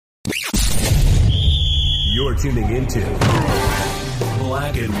You're tuning into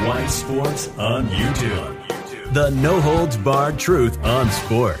Black and White Sports on YouTube. The no-holds-barred truth on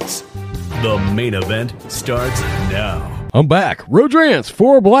sports. The main event starts now. I'm back. Rodrance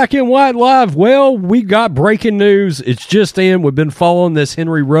for Black and White Live. Well, we got breaking news. It's just in. We've been following this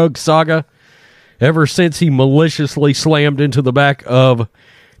Henry Ruggs saga ever since he maliciously slammed into the back of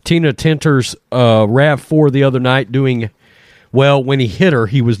Tina Tinter's RAV4 the other night doing, well, when he hit her,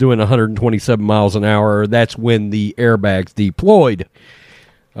 he was doing 127 miles an hour. That's when the airbags deployed.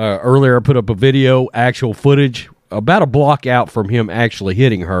 Earlier, I put up a video, actual footage, about a block out from him actually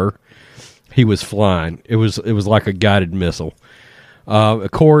hitting her. He was flying. It was like a guided missile.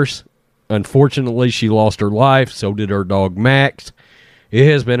 Of course, unfortunately, she lost her life. So did her dog, Max. It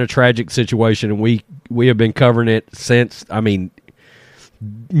has been a tragic situation, and we have been covering it since,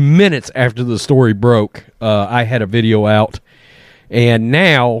 minutes after the story broke. I had a video out, and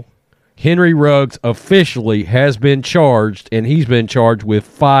now Henry Ruggs officially has been charged, and he's been charged with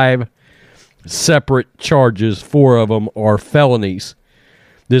 5 separate charges. 4 of them are felonies.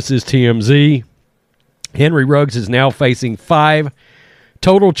 This is TMZ. Henry Ruggs is now facing 5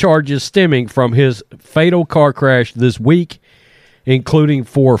 total charges stemming from his fatal car crash this week, including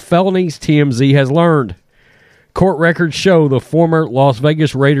 4 felonies, TMZ has learned. Court records show the former Las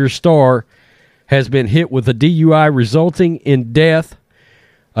Vegas Raiders star has been hit with a DUI resulting in death,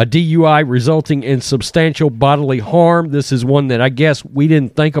 a DUI resulting in substantial bodily harm. This is one that I guess we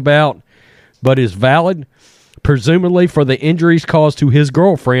didn't think about, but is valid. Presumably for the injuries caused to his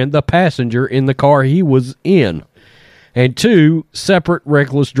girlfriend, the passenger in the car he was in. And 2 separate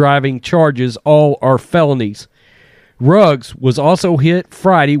reckless driving charges, all are felonies. Ruggs was also hit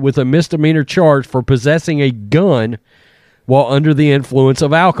Friday with a misdemeanor charge for possessing a gun while under the influence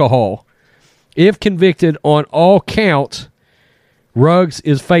of alcohol. If convicted on all counts, Ruggs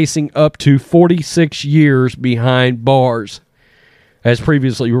is facing up to 46 years behind bars. As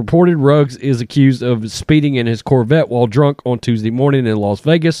previously reported, Ruggs is accused of speeding in his Corvette while drunk on Tuesday morning in Las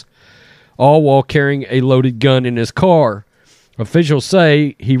Vegas, all while carrying a loaded gun in his car. Officials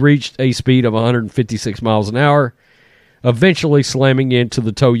say he reached a speed of 156 miles an hour, eventually slamming into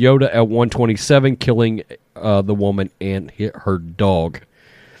the Toyota at 127, killing the woman and hit her dog.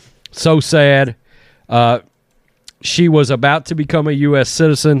 So sad. She was about to become a U.S.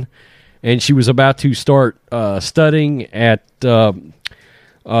 citizen, and she was about to start studying at to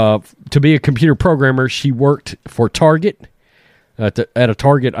be a computer programmer. She worked for Target, at a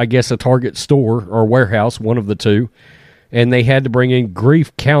Target, I guess a Target store or warehouse, one of the two, and they had to bring in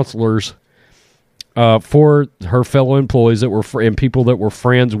grief counselors for her fellow employees that were and people that were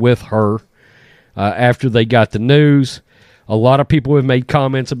friends with her after they got the news. A lot of people have made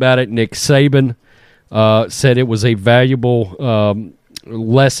comments about it. Nick Saban said it was a valuable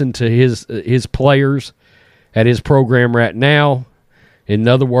lesson to his players at his program right now. In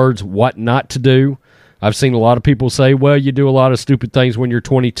other words, what not to do. I've seen a lot of people say, well, you do a lot of stupid things when you're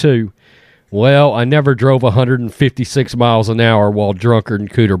 22. Well, I never drove 156 miles an hour while drunker than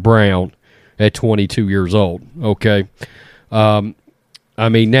Cooter Brown at 22 years old. Okay.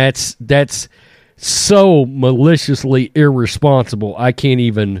 That's so maliciously irresponsible. I can't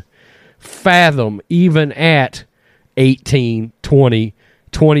even fathom, even at 18, 20,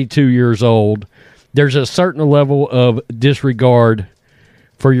 22 years old, there's a certain level of disregard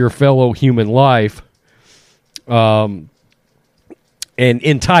for your fellow human life, and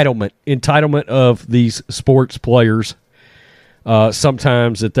entitlement of these sports players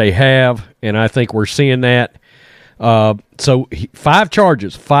sometimes that they have, and I think we're seeing that. So 5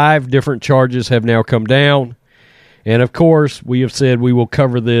 different charges have now come down, and of course we have said we will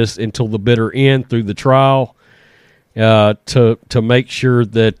cover this until the bitter end through the trial to make sure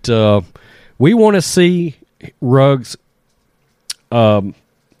that we want to see Ruggs.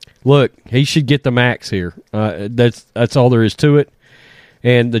 Look, he should get the max here. That's all there is to it.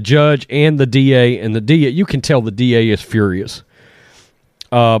 And the judge and the DA, you can tell the DA is furious.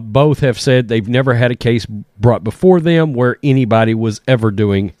 Both have said they've never had a case brought before them where anybody was ever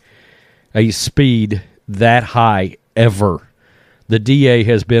doing a speed that high ever. The DA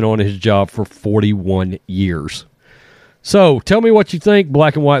has been on his job for 41 years. So tell me what you think,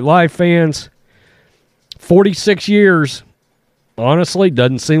 Black and White Live fans. 46 years. Honestly,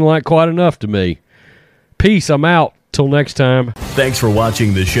 doesn't seem like quite enough to me. Peace, I'm out. Till next time. Thanks for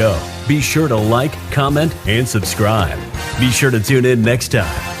watching the show. Be sure to like, comment, and subscribe. Be sure to tune in next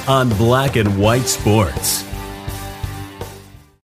time on Black and White Sports.